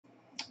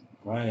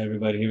All right,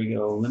 everybody, here we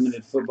go.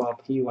 Limited football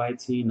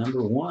PYT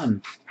number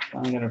 1.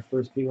 Finally got our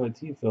first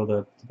PYT filled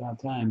up. It's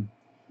about time.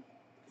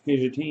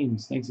 Here's your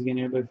teams. Thanks again,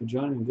 everybody, for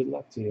joining, and good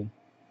luck to you.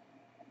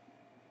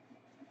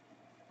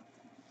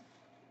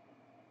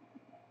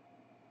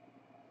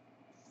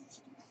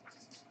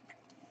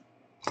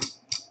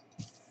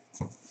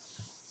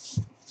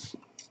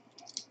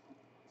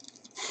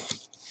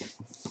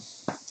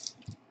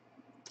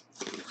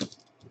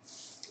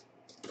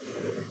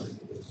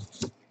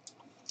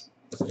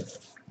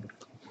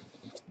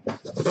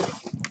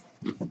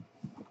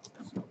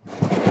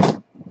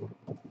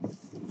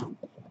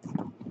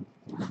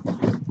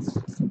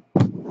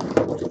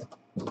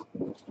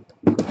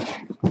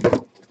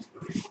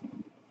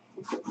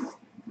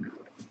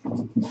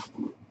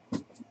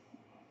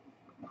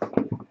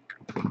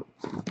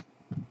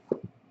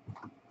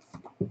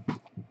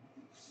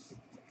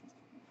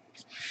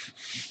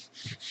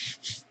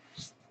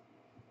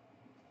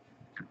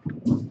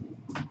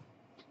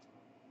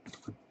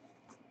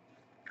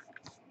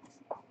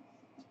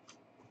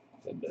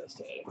 The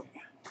best out of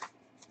here.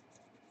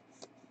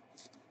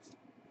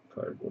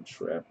 Cardboard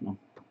shrapnel.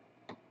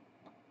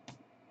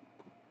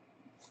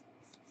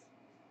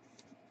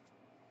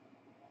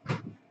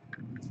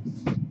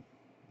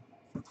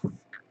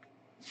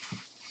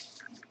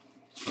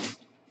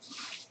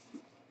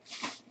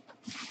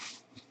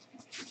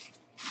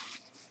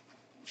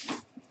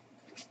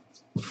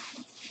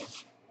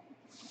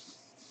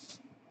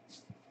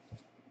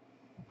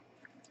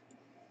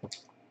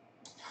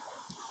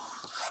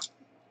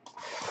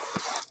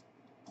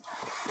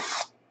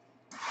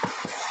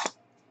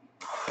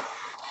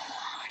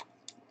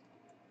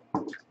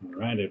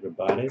 Alright,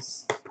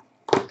 everybody's.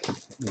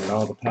 Get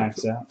all the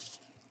packs out.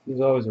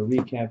 There's always a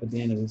recap at the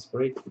end of this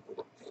break.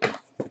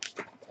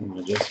 I'm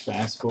going to just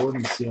fast forward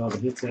and see all the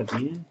hits at the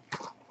end.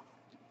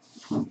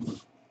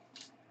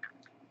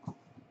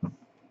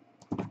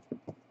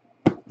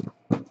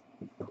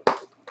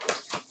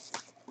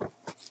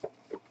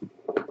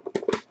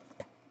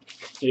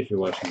 If you're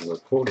watching the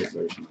recorded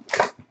version,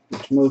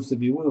 which most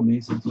of you will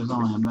be, since there's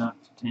only about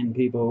 10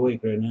 people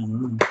awake right now in the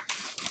room.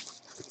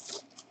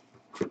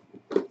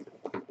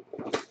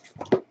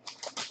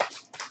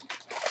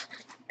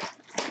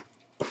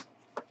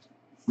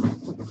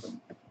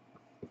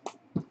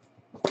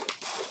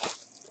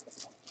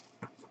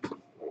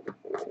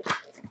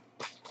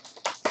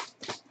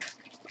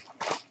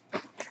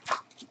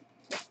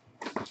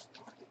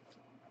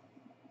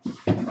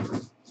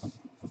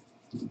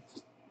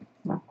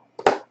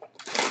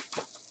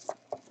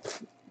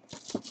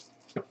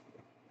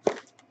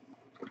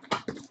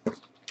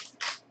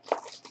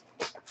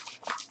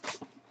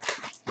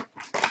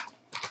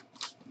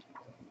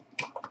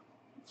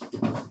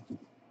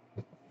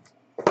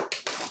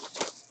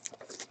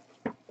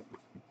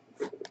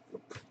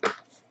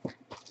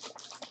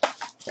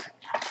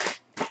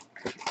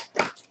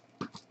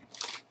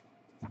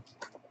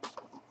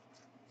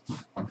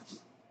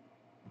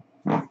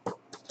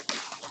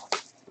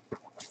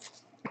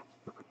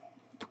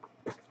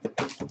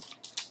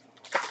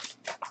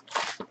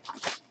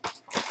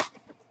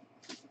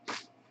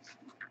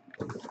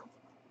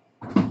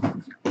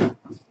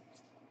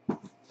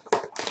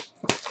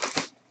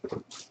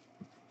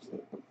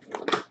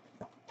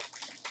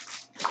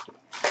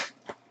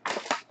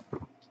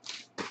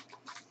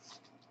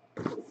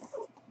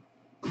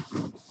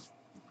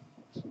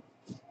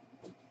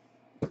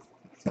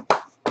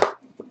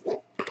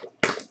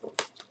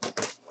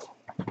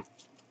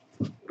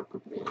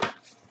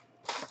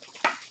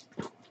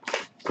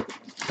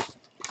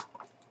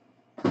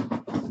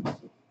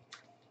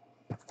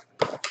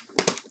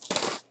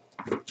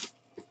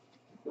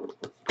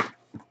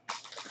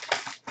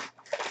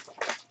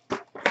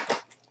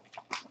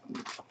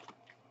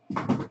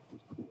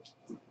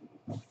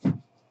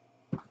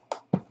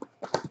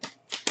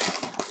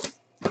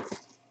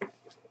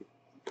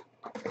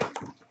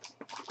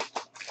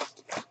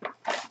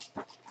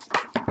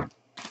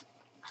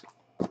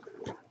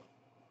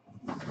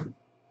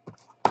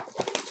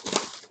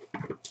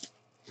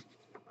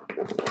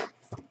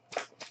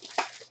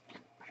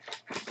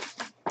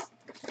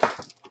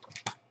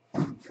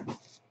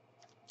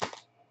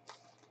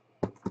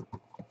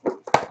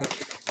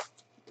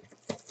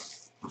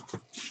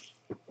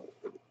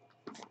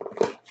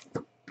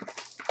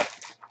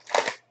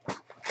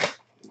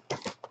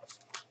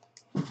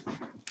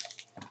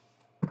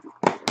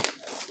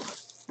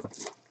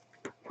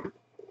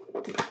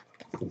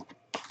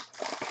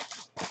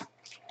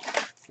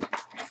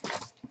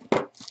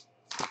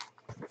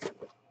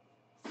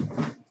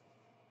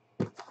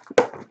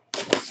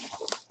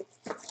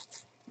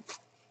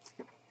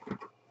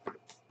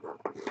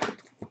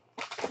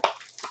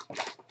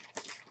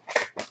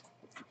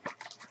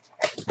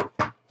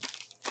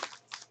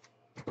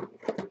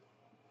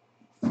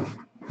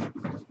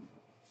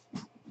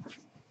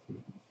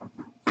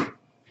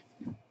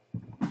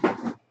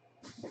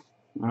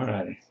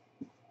 Alrighty.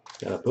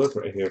 Got a book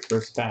right here.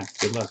 First pack.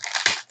 Good luck.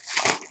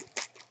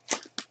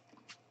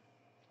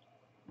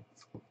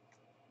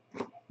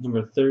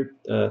 Number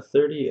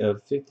 30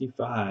 of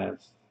 55.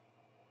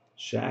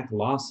 Shaq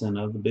Lawson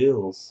of the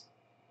Bills.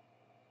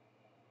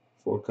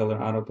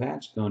 4-color auto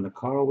patch going to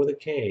Carl with a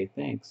K.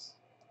 Thanks.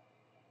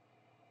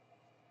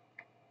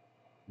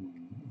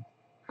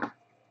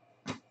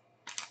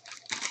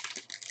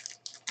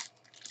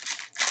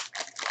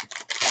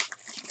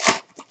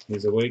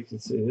 He's awake.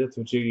 That's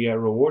what you got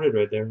rewarded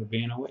right there for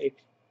being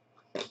awake.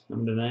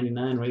 Number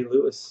 99, Ray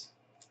Lewis.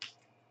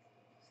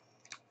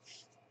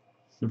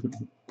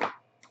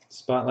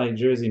 Spotlight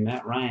jersey,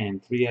 Matt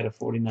Ryan, 3 out of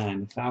 49.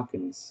 The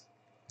Falcons.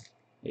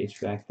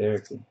 HVAC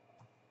therapy.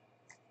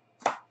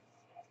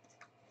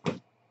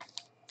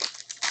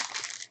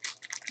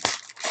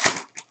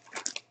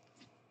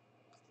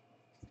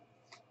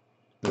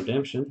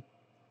 Redemption.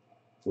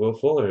 Will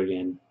Fuller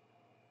again.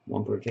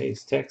 1 per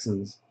case.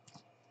 Texans.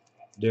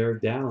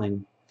 Derek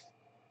Dowding,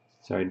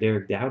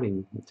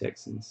 the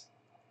Texans.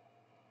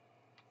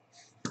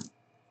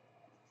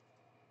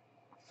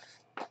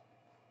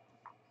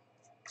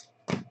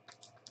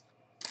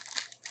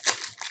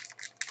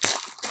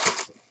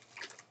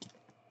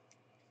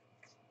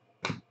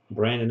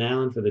 Brandon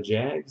Allen for the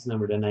Jags,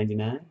 number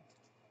 99.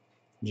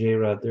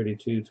 J-Rod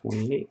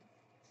 32/28.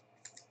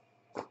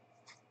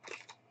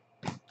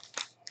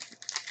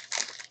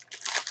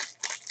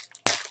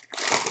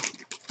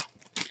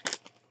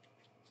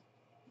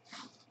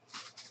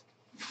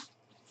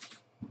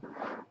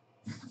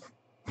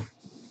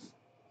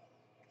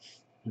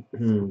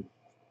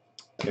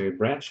 Terry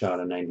Bradshaw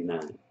to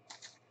 99.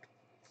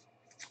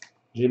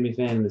 Jimmy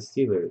Fan, the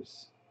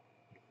Steelers.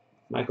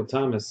 Michael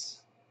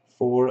Thomas,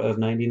 4 of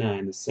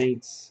 99. The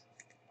Saints.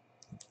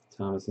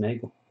 Thomas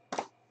Nagel.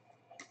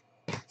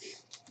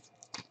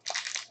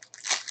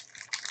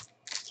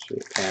 Should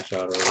be a patch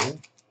auto right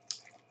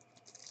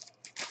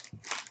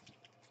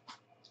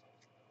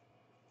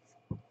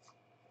there.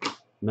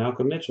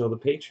 Malcolm Mitchell, the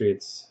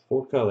Patriots.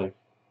 4-color.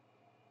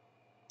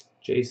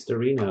 Jay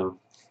Storino.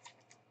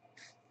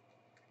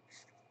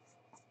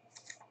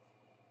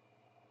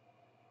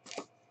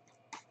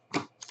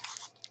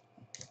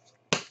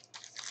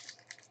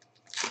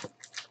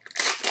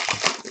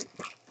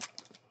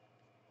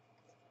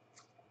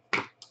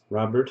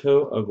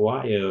 Roberto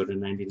Aguayo to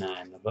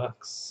 99, the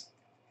Bucks.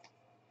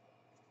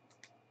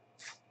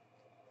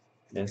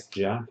 S.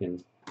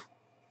 Jockin.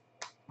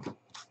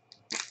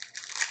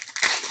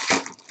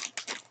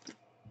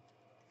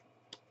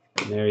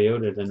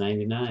 Mariota to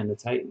 99, the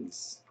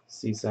Titans.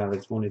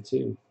 Seaside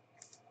 22.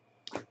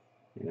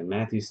 And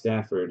Matthew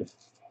Stafford,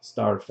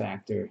 Star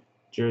Factor,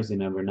 jersey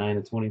number 9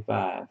 of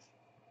 25.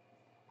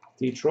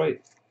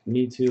 Detroit,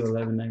 Me Too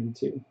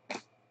 1192.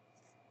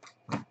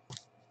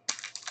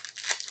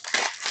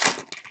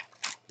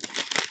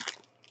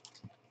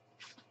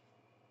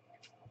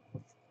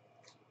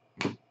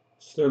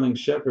 Sterling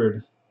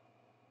Shepard,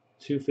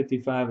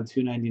 255 of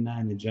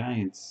 299, the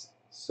Giants.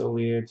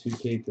 Solier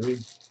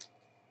 2K3.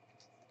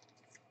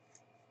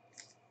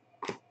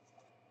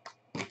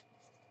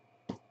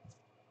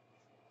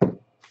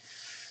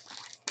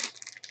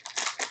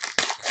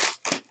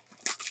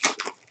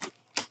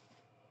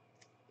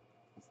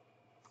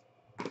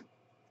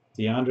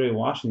 DeAndre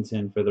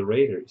Washington for the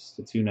Raiders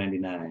to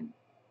 299.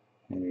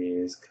 And it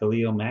is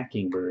Khalil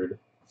Mockingbird.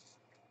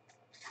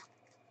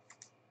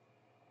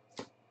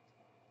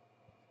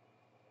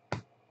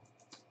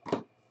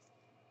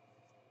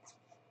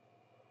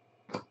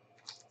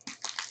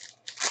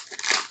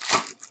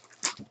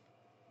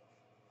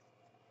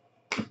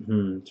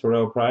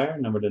 Terrell Pryor,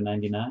 number to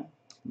 99,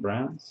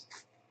 Browns.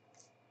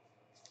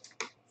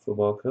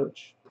 Football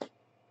coach.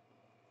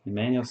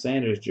 Emmanuel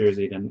Sanders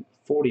jersey to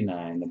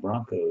 49, the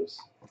Broncos.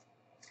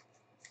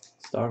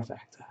 Star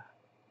Factor.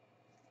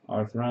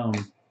 Our Throne.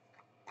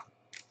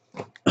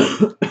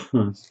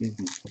 Excuse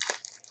me.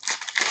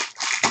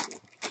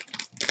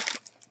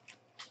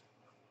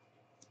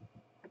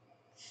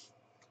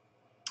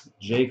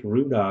 Jake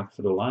Rudock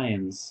for the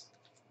Lions,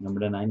 number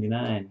to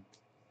 99.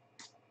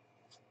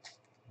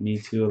 Me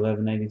Too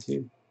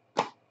 1192.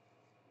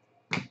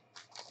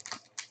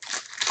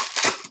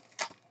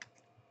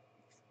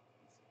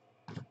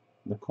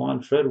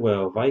 Laquan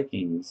Treadwell,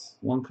 Vikings,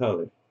 1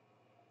 color.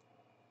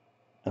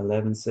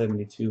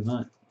 1172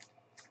 Hunt.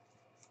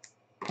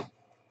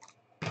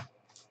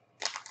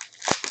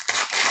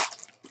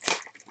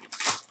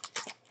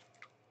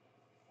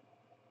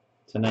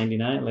 To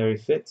 99, Larry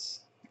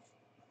Fitz.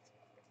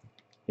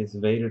 It's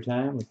Vader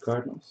time with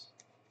Cardinals.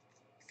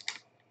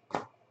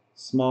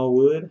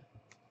 Smallwood,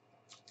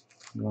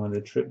 going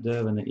to Trip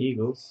Dove and the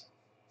Eagles.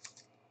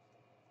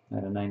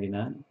 At a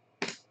 99.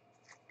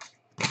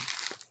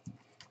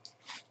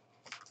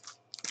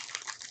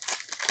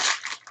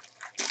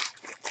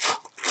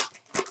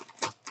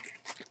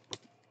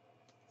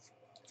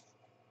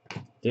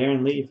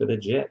 Darren Lee for the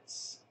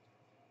Jets.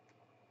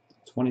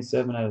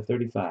 27 out of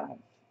 35.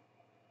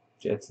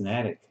 Jets and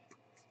Attic.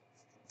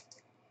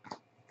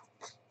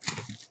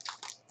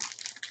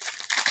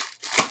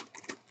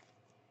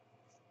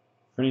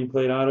 Printing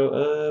plate auto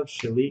of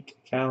Shalik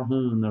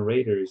Calhoun, the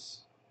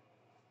Raiders.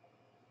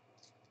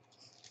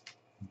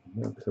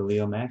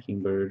 Khalil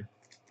Mockingbird.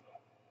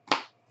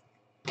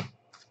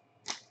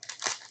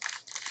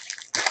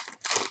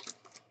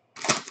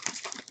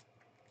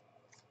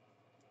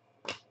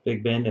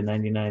 Big Ben to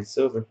 99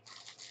 silver.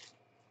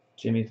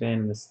 Jimmy Fan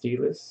and the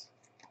Steelers.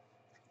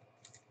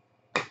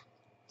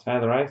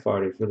 Tyler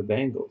Eifert for the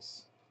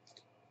Bengals.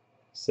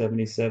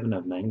 77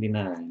 of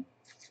 99.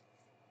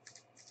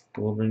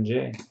 Wolverine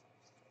J.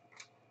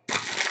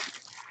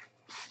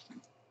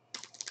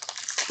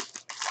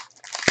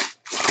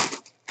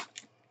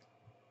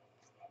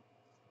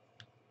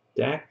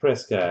 Dak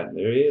Prescott.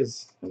 There he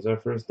is. There's our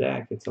first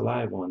Dak. It's a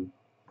live one.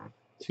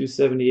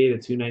 278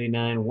 of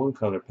 299. One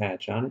color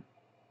patch on it.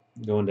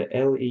 Going to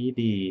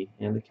LED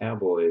and the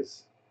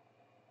Cowboys.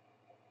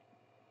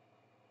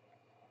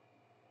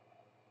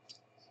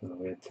 So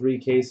we had 3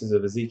 cases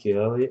of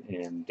Ezekiel Elliott,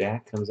 and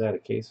Dak comes out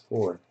of case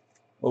 4.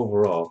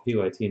 Overall,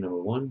 PYT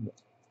number 1.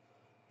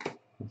 The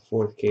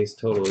 4th case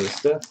total of this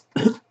stuff.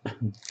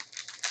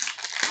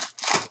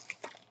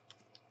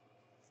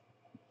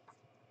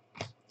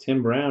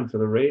 Tim Brown for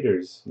the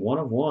Raiders. 1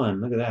 of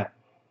 1. Look at that.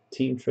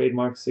 Team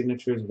trademark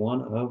signatures.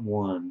 1 of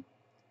 1.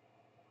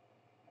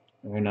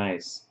 Very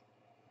nice.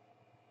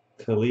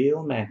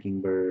 Khalil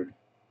Mockingbird.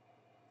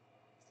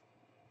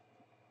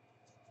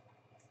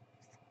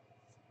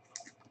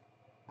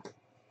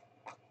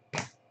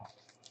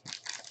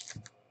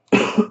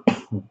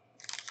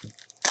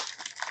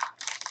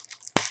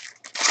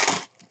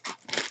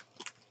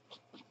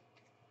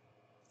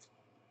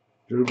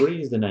 Drew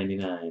Brees to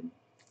 99.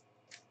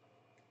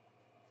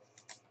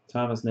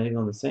 Thomas Nagel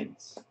on the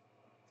Saints.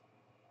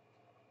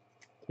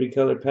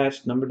 3-color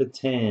patch number to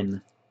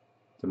 10.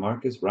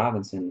 Demarcus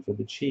Robinson for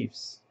the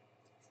Chiefs.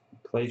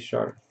 Clay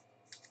Sharp.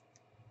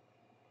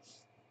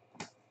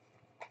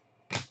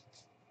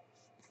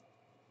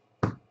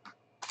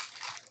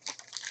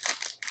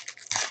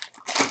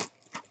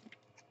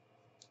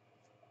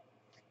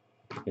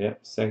 Yep,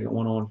 second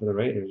one on for the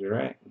Raiders. You're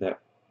right. That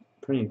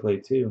printing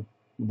plate too.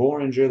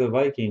 Boringer the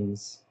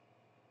Vikings.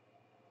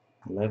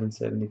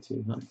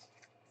 1172 Hunt.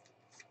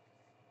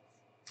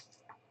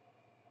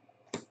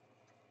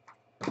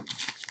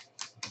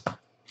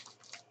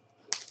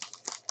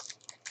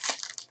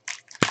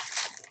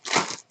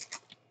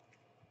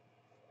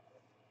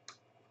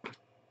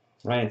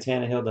 Ryan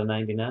Tannehill to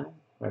 99,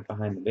 right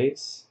behind the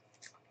base.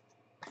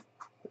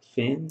 The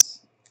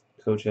Finns,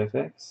 Coach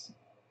FX.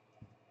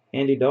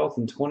 Andy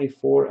Dalton,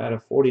 24 out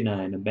of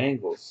 49, the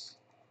Bengals.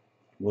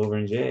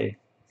 Wolverine J.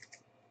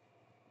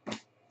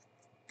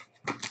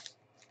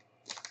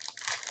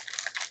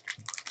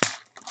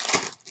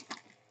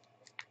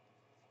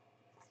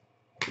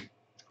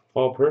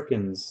 Paul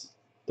Perkins,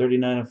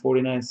 39 of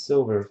 49,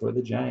 silver for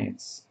the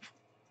Giants.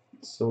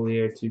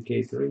 Solier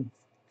 2K3.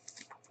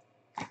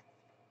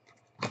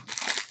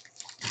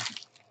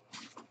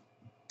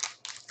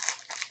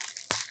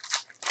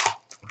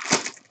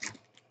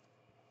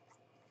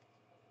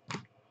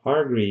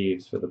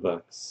 Hargreaves for the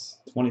Bucks,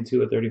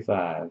 22 of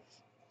 35.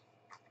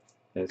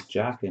 That's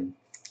Jockin.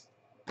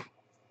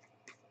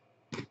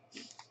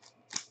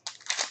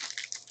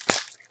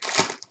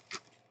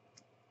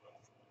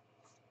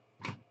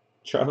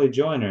 Charlie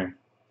Joyner,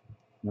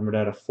 numbered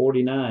out of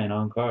 49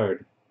 on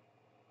card.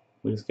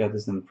 We just got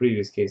this in the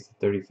previous case to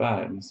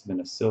 35. It must have been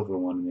a silver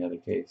one in the other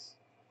case.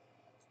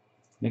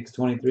 Knicks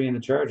 23 in the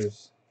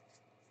Chargers.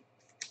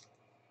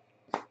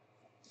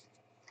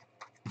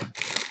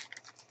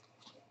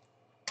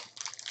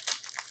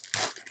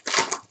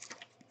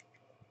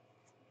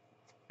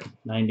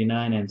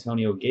 '99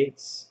 Antonio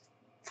Gates.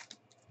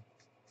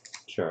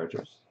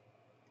 Chargers.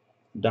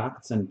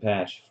 Dotson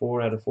patch,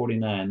 4 out of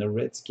 49. The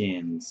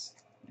Redskins.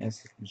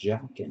 That's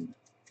Jockin.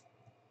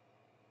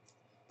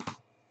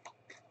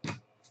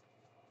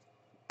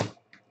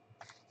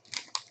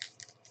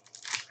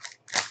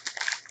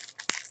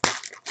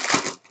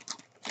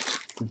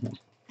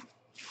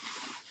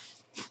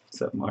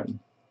 What's up, Martin?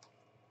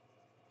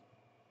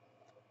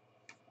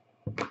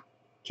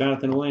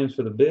 Jonathan Williams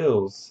for the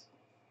Bills.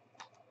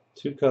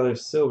 2-color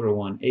silver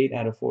one, 8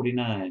 out of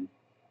 49.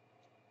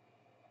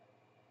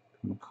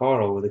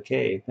 McCarl with a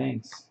K,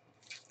 thanks.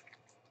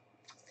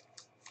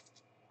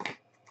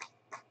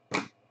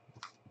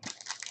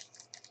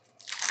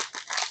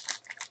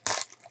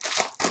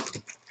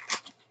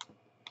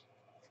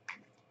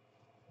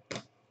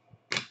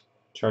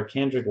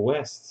 Charkandrick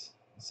West,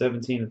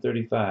 17 of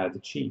 35. The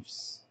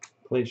Chiefs.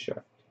 Play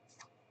sharp.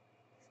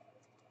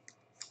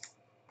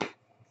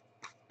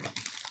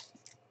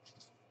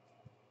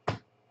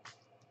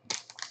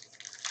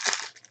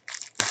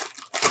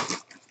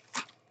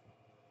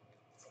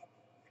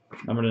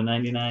 Number to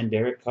 99,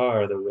 Derek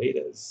Carr, the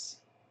Raiders.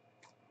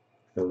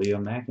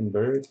 Khalil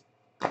Mockingbird.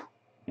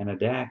 And a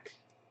Dak.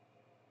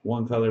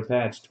 1-color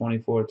patch,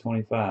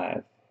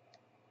 24/25.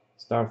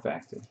 Star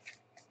Factor.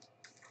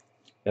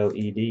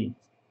 LED.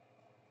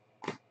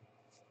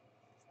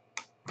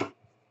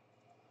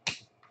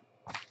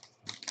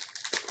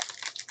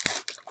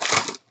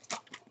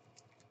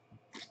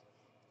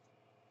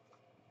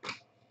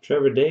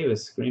 Trevor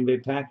Davis, Green Bay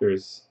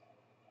Packers.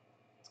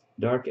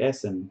 Dark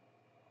Essen.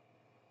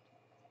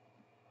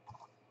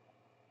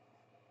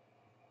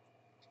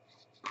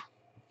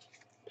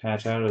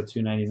 Patch out of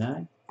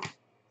 299.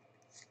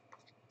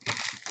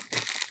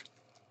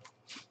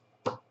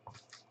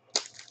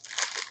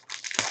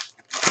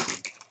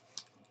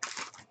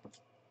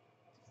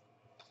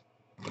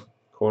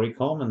 Corey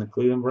Coleman, the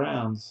Cleveland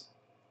Browns.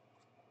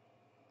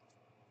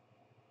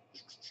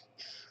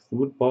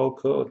 Football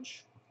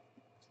coach.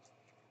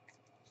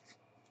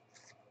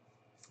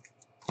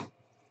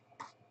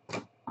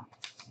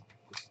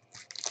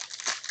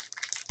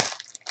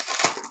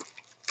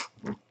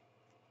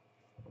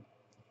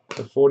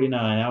 The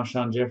 49,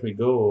 Alshon Jeffrey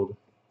Gold.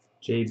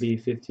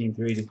 JB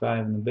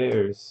 15/385 in the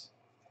Bears.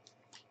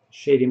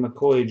 Shady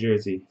McCoy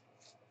jersey.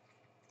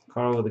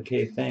 Carl with a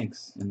K,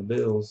 thanks, in the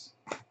Bills.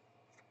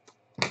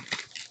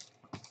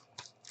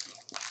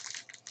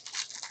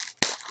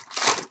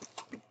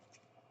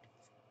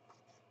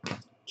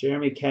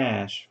 Jeremy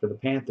Cash for the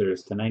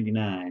Panthers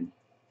 /99.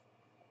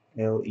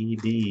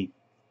 LED.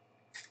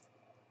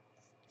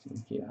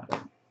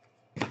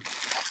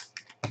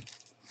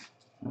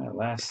 Alright,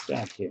 last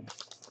stack here.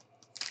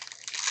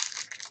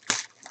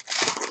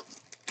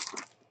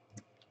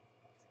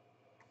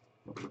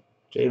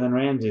 Jalen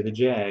Ramsey, the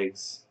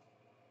Jags,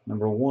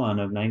 #1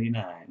 of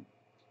 99.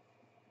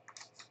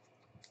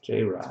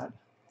 J-Rod.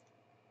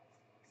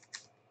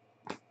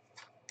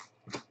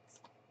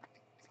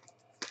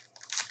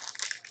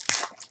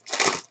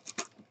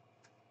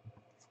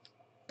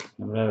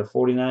 Number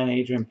 49,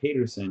 Adrian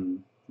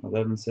Peterson,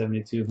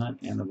 11/72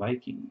 Hunt and the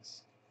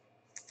Vikings.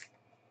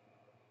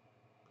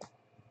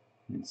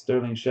 And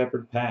Sterling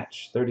Shepard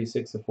patch,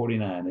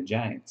 36/49, the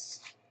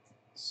Giants.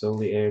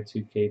 Solely Air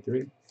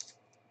 2K3.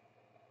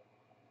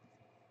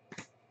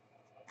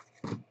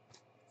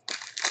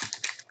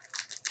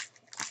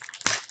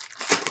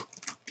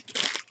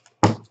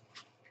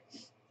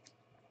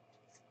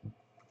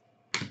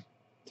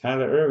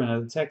 Tyler Irvin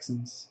of the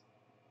Texans,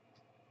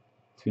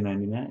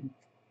 299.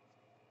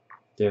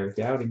 Derek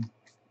Dowdy.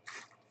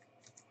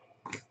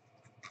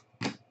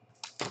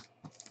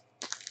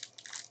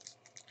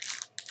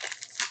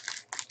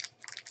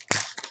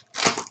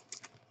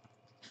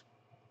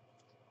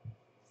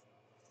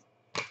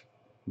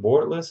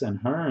 Bortles and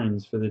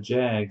Hearns for the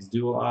Jags,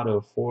 dual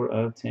auto,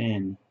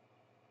 4/10.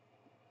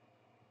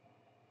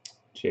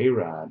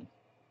 J-Rod.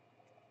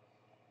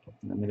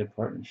 Limited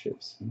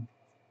partnerships. Huh?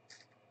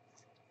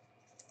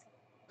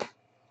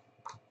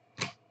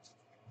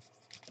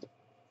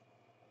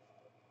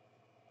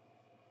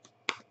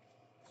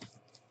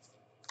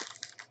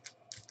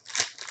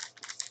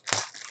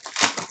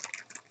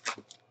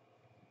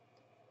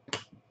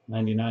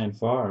 /99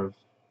 Favre.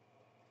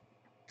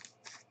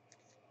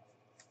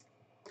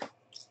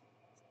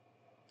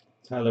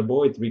 Tyler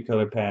Boyd,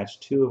 3-color patch,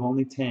 2 of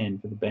only 10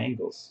 for the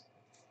Bengals.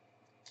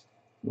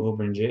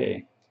 Wilburn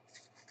J.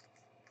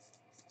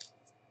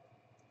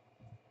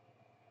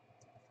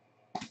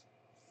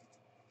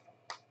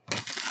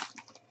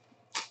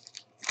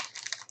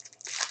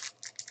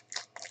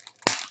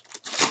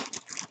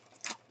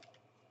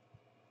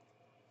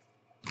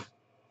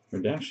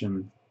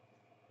 Redemption.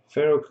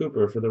 Pharaoh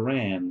Cooper for the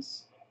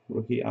Rams.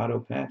 Rookie auto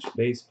patch,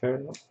 base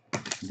parallel.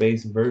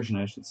 Base version,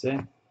 I should say.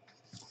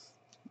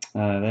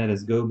 That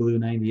is Go Blue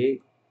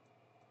 98.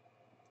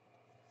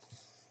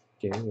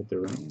 Okay, with the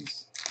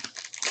Rams.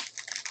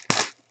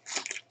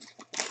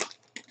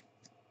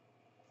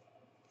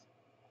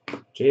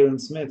 Jalen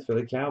Smith for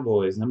the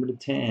Cowboys,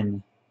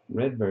 #10,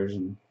 red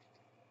version,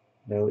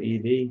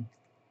 LED.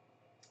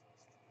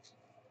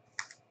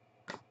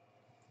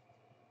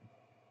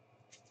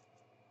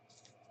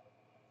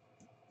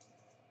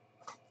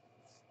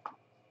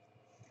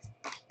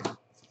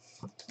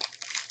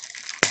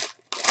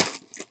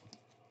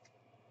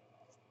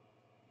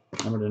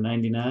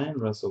 /99,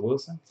 Russell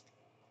Wilson.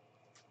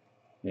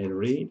 Ed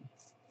Reed.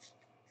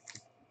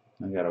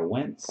 I got a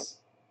Wentz.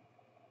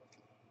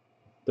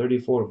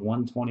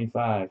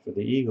 34/125 for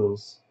the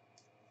Eagles.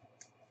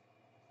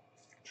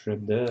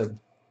 Trip Dub.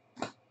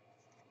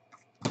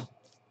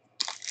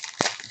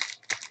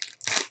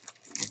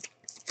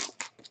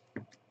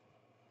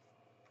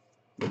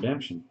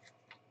 Redemption.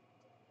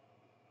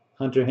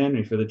 Hunter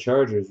Henry for the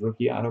Chargers,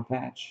 rookie auto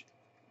patch.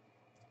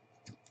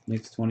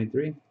 Mix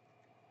 23.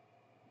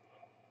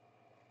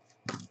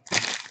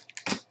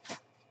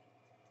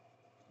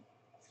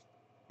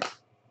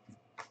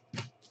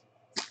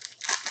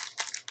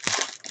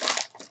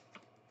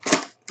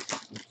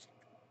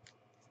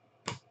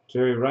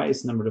 Jerry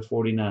Rice,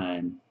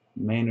 /49.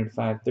 Maynard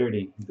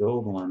 530,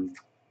 gold one.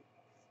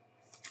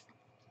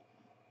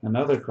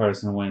 Another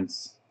Carson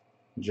Wentz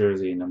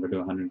jersey,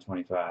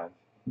 /125.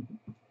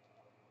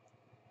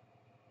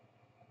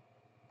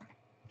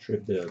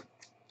 Trip Dub.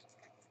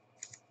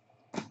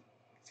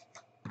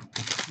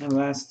 And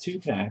last 2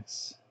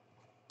 packs.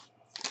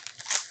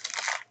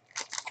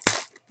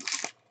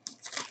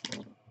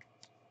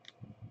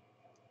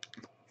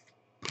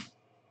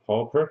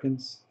 Paul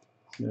Perkins.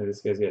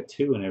 This guy's got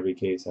 2 in every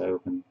case I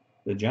open.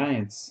 The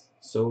Giants,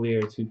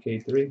 Solier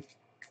 2K3.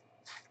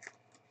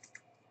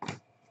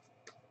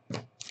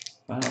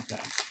 Final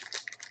pack.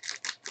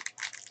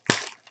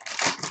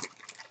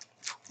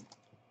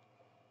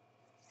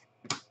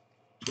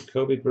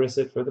 Jacoby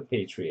Brissett for the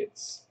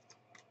Patriots.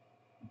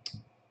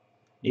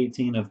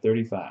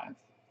 18/35.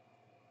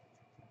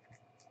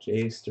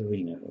 Jay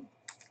Storino.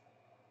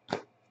 All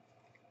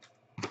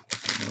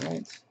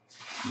right.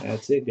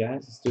 That's it,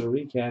 guys. Let's do a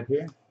recap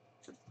here.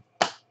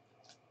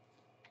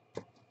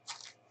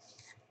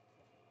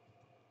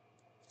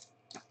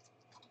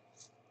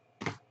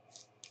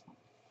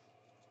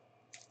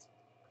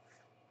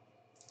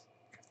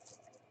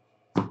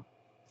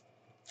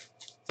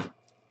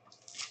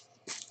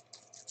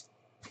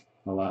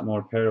 A lot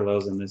more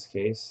parallels in this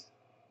case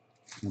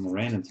than the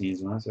random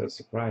teams one, so I was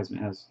surprised,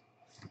 man. Has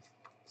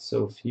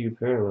so few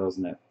parallels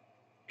in that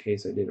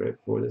case I did right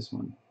before this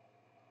one.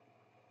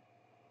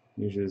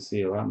 Usually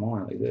see a lot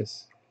more like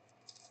this.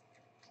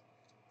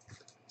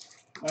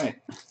 Alright,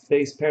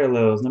 base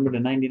parallels, number to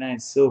 99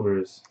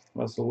 silvers.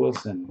 Russell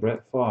Wilson,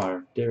 Brett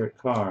Favre, Derek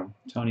Carr,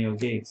 Antonio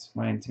Gates,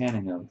 Ryan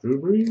Tannehill, Drew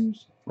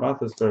Brees,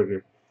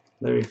 Roethlisberger,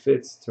 Larry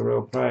Fitz,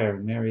 Terrell Pryor,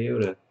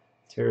 Mariota,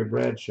 Terry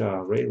Bradshaw,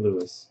 Ray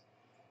Lewis.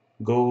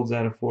 Golds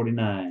out of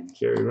 49,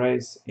 Jerry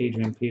Rice,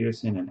 Adrian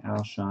Peterson, and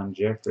Alshon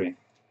Jeffrey.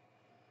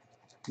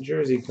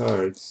 Jersey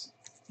cards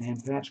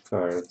and patch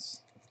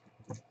cards.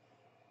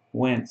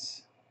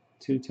 Wentz,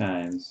 2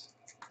 times.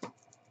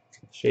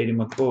 Shady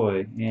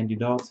McCoy, Andy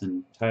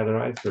Dalton, Tyler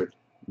Eifert,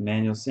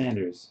 Emmanuel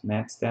Sanders,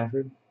 Matt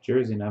Stafford,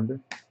 jersey number,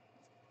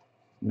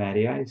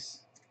 Matty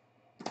Ice.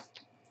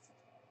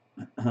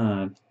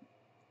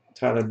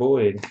 Tyler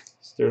Boyd,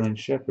 Sterling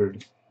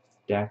Shepard,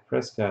 Dak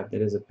Prescott,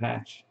 that is a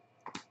patch.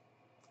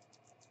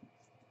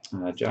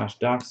 Josh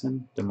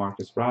Doxson,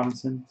 Demarcus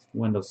Robinson,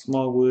 Wendell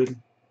Smallwood,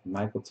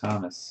 Michael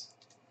Thomas.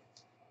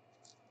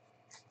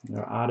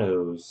 Their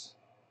autos,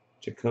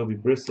 Jacoby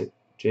Brissett,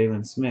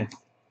 Jalen Smith,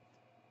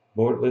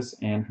 Bortles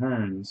and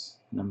Hearns,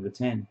 number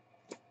 10.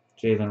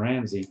 Jalen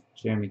Ramsey,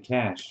 Jeremy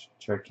Cash,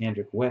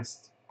 Charkandrick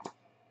West,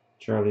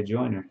 Charlie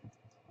Joyner,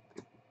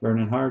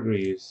 Vernon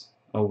Hargreaves,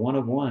 a 1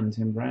 of 1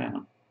 Tim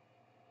Brown.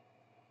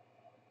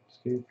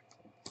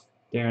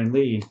 Darren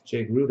Lee,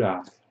 Jake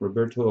Rudolph,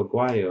 Roberto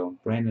Aguayo,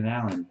 Brandon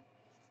Allen,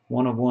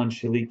 1 of 1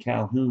 Shalik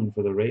Calhoun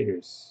for the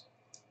Raiders.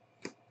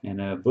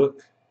 And a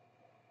book,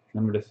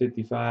 number to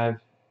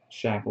 55,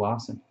 Shaq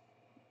Lawson.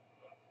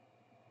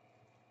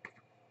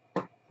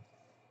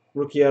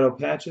 Rookie auto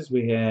patches,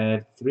 we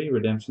had 3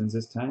 redemptions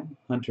this time.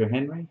 Hunter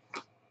Henry,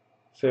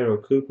 Pharaoh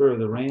Cooper of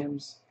the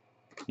Rams,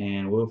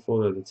 and Will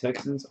Fuller of the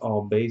Texans,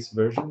 all base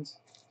versions.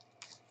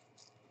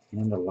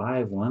 And the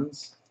live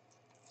ones,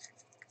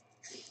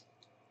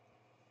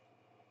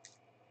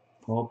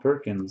 Paul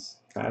Perkins,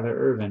 Kyler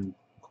Irvin,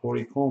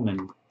 Corey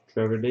Coleman,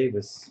 Trevor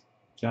Davis,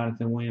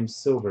 Jonathan Williams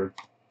Silver,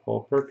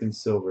 Paul Perkins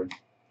Silver,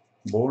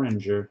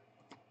 Boringer,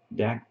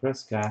 Dak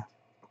Prescott,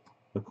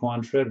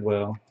 Laquan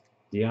Treadwell,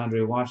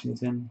 DeAndre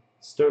Washington,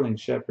 Sterling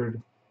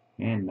Shepard,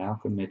 and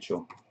Malcolm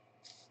Mitchell.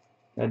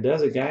 That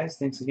does it, guys.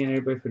 Thanks again,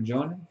 everybody, for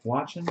joining,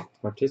 watching,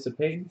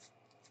 participating.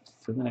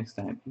 Till the next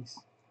time. Peace.